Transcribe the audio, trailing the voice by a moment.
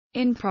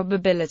In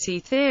probability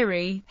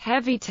theory,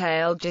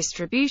 heavy-tailed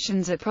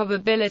distributions are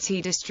probability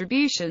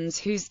distributions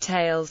whose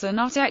tails are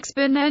not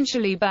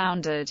exponentially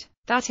bounded.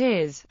 That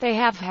is, they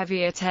have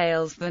heavier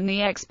tails than the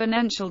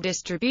exponential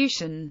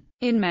distribution.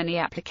 In many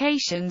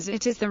applications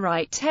it is the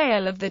right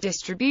tail of the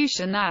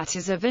distribution that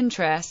is of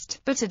interest,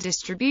 but a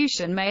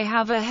distribution may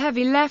have a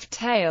heavy left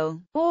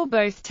tail, or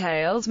both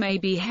tails may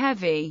be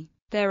heavy.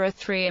 There are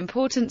three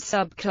important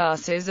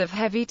subclasses of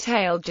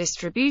heavy-tailed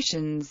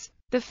distributions: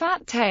 the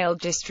fat-tailed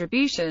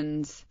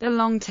distributions, the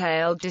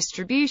long-tailed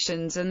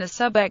distributions, and the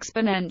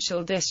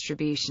sub-exponential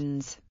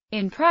distributions.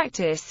 In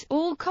practice,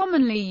 all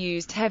commonly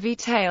used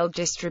heavy-tailed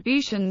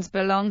distributions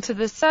belong to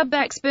the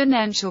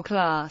sub-exponential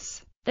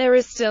class. There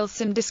is still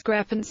some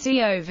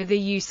discrepancy over the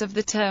use of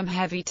the term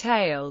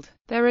heavy-tailed.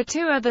 There are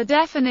two other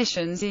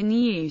definitions in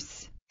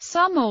use.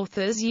 Some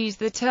authors use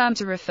the term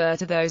to refer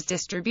to those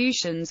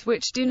distributions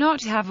which do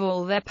not have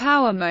all their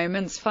power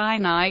moments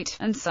finite,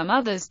 and some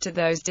others to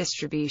those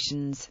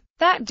distributions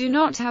that do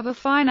not have a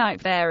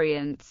finite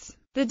variance.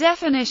 The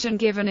definition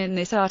given in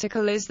this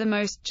article is the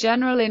most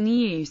general in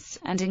use,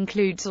 and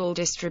includes all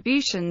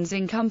distributions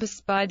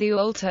encompassed by the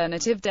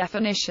alternative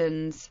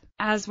definitions,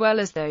 as well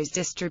as those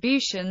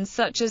distributions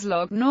such as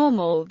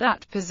log-normal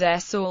that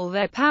possess all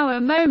their power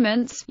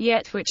moments,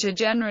 yet which are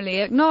generally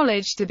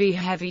acknowledged to be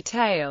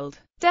heavy-tailed.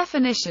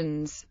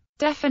 Definitions.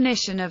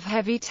 Definition of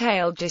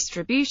heavy-tailed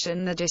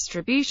distribution: the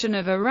distribution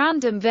of a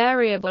random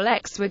variable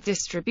x with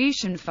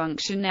distribution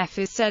function f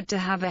is said to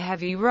have a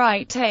heavy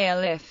right tail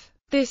if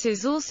this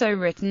is also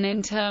written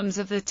in terms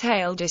of the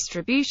tail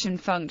distribution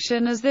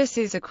function, as this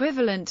is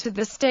equivalent to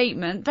the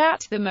statement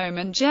that the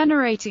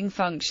moment-generating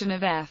function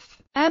of f,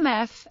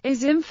 mf,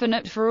 is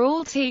infinite for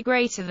all t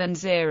greater than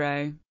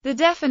 0. The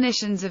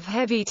definitions of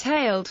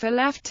heavy-tailed for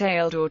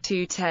left-tailed or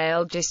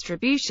two-tailed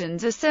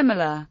distributions are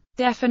similar.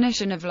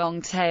 Definition of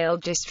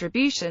long-tailed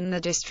distribution: the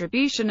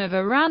distribution of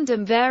a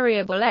random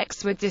variable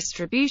x with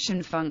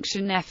distribution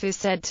function f is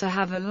said to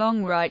have a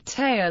long right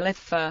tail if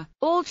for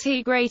all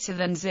t greater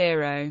than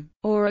 0.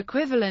 Or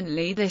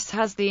equivalently, this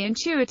has the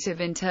intuitive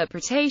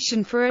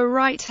interpretation for a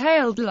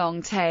right-tailed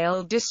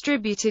long-tailed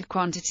distributed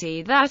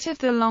quantity that if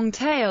the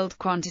long-tailed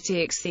quantity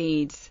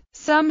exceeds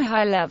some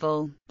high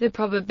level, the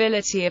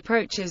probability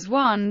approach is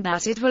one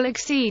that it will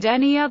exceed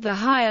any other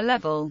higher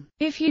level.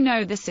 If you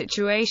know the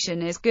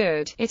situation is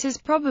good, it is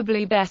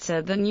probably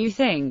better than you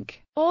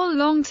think. All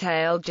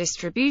long-tailed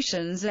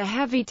distributions are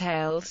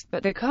heavy-tailed,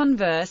 but the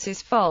converse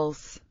is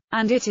false,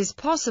 and it is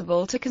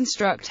possible to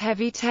construct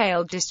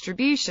heavy-tailed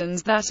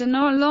distributions that are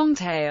not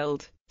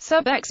long-tailed.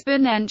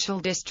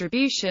 Sub-exponential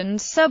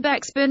distributions: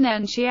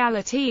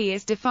 sub-exponentiality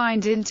is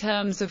defined in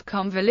terms of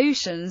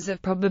convolutions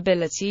of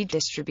probability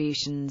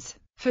distributions.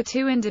 For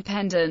two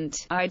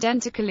independent,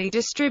 identically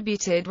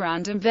distributed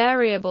random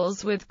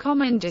variables with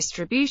common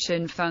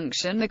distribution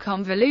function, the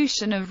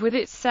convolution of with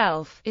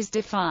itself is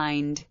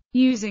defined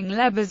using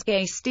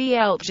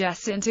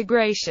Lebesgue-Stieltjes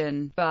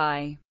integration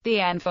by.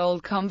 The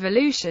n-fold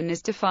convolution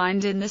is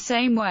defined in the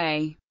same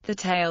way. The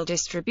tail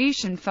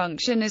distribution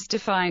function is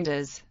defined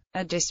as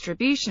a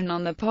distribution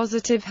on the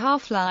positive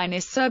half-line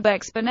is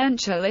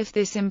sub-exponential if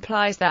this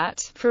implies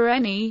that, for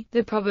any,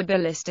 the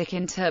probabilistic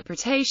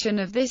interpretation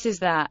of this is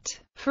that,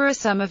 for a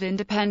sum of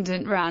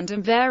independent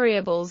random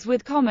variables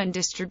with common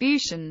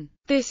distribution.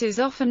 This is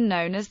often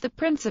known as the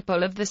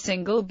principle of the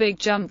single big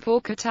jump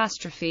or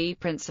catastrophe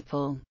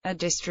principle. A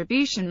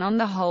distribution on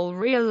the whole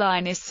real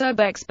line is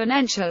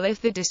sub-exponential if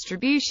the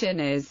distribution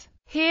is.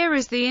 Here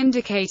is the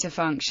indicator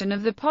function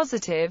of the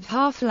positive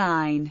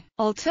half-line.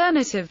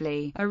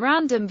 Alternatively, a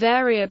random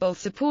variable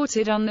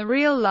supported on the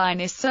real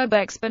line is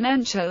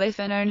sub-exponential if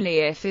and only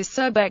if is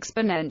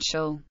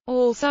sub-exponential.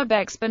 All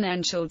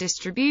sub-exponential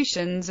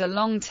distributions are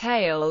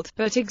long-tailed,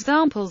 but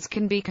examples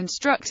can be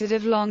constructed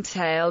of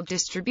long-tailed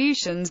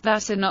distributions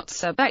that are not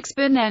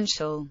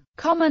sub-exponential.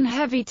 Common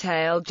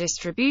heavy-tailed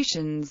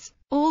distributions.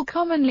 All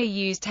commonly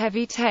used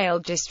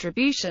heavy-tailed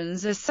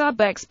distributions are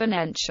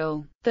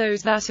sub-exponential.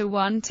 Those that are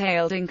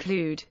one-tailed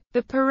include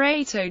the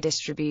Pareto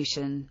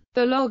distribution,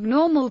 the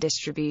log-normal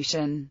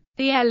distribution,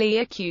 the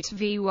Ellie-acute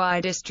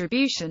VY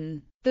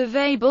distribution, the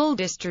Weibull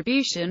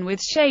distribution with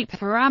shape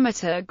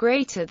parameter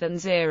greater than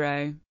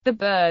 0, the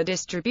Burr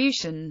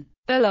distribution,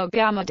 the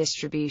log-gamma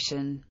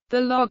distribution,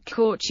 the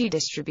log-Cauchy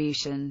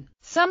distribution,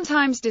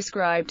 sometimes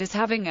described as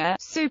having a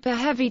super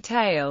heavy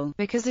tail,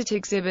 because it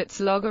exhibits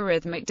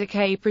logarithmic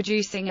decay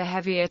producing a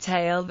heavier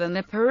tail than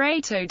the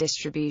Pareto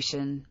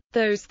distribution.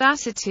 Those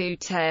that are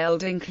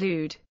two-tailed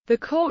include the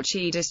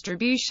Cauchy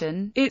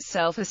distribution,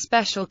 itself a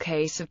special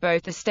case of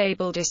both the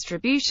stable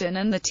distribution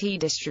and the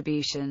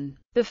t-distribution.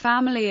 The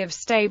family of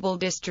stable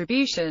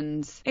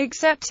distributions,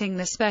 excepting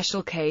the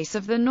special case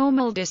of the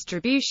normal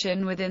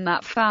distribution within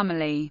that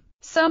family.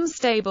 Some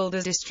stable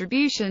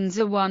distributions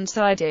are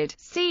one-sided,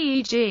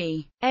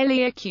 e.g.,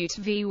 Ellie-acute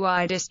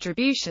VY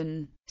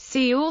distribution.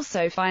 See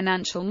also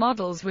financial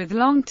models with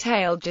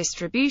long-tailed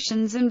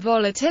distributions and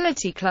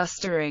volatility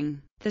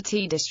clustering. The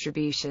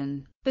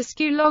t-distribution, the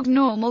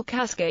skew-log-normal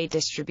cascade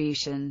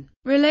distribution,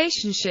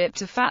 relationship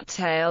to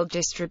fat-tailed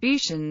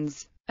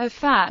distributions, A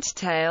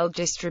fat-tailed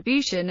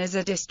distribution is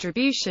a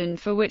distribution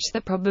for which the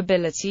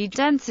probability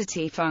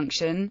density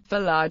function, for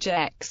large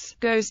X,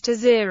 goes to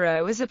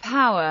 0 as a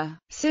power.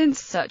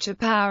 Since such a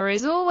power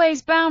is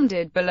always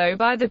bounded below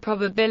by the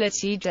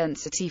probability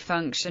density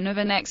function of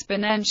an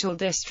exponential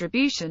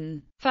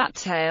distribution,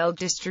 fat-tailed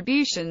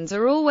distributions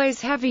are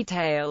always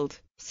heavy-tailed.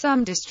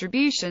 Some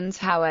distributions,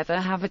 however,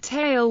 have a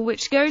tail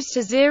which goes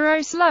to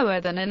 0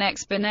 slower than an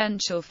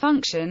exponential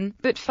function,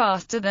 but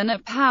faster than a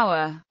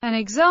power. An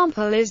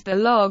example is the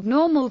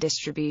log-normal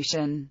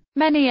distribution.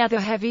 Many other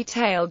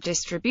heavy-tailed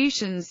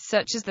distributions,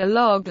 such as the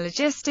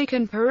log-logistic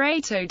and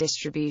Pareto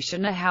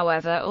distribution, are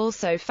however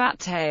also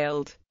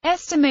fat-tailed.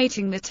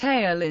 Estimating the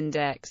tail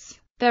index.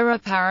 There are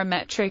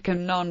parametric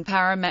and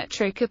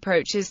non-parametric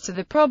approaches to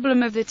the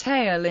problem of the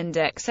tail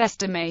index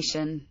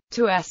estimation.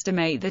 To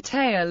estimate the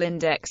tail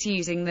index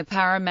using the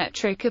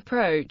parametric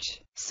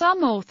approach,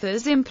 some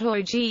authors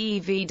employ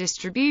GEV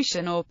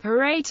distribution or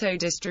Pareto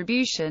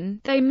distribution.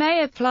 They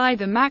may apply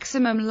the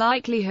maximum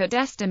likelihood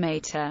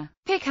estimator,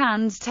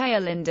 Picand's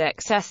tail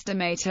index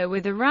estimator,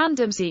 with a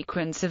random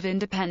sequence of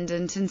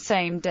independent and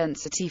same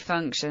density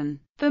function.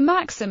 The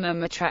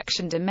maximum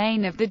attraction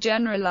domain of the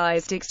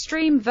generalized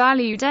extreme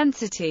value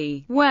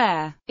density,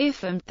 where,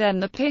 if and then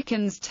the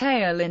Picand's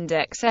tail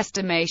index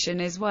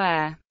estimation is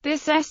where.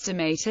 This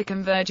estimator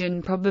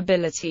convergent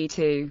probability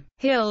to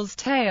Hill's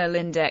tail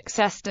index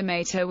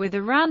estimator with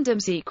a random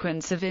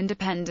sequence of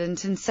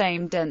independent and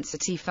same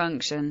density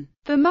function.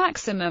 The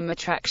maximum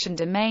attraction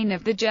domain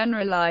of the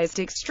generalized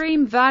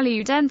extreme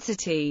value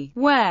density,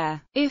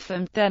 where, if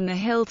and then the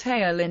Hill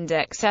tail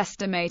index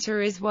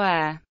estimator is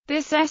where.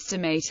 This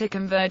estimator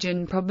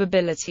convergent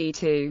probability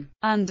to,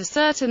 under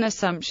certain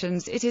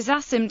assumptions, it is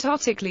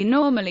asymptotically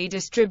normally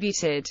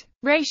distributed.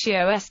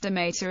 Ratio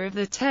estimator of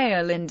the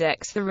tail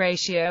index. The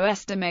ratio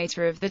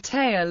estimator of the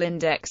tail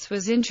index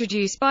was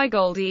introduced by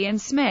Goldie and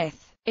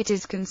Smith. It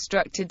is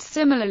constructed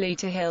similarly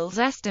to Hill's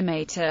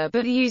estimator,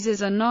 but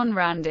uses a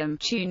non-random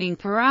tuning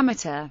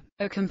parameter.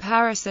 A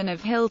comparison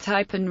of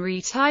Hill-type and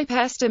Re-type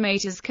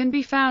estimators can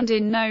be found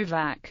in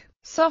Novak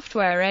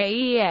Software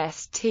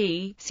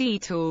AEST C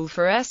tool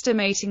for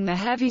estimating the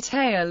heavy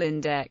tail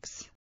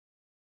index.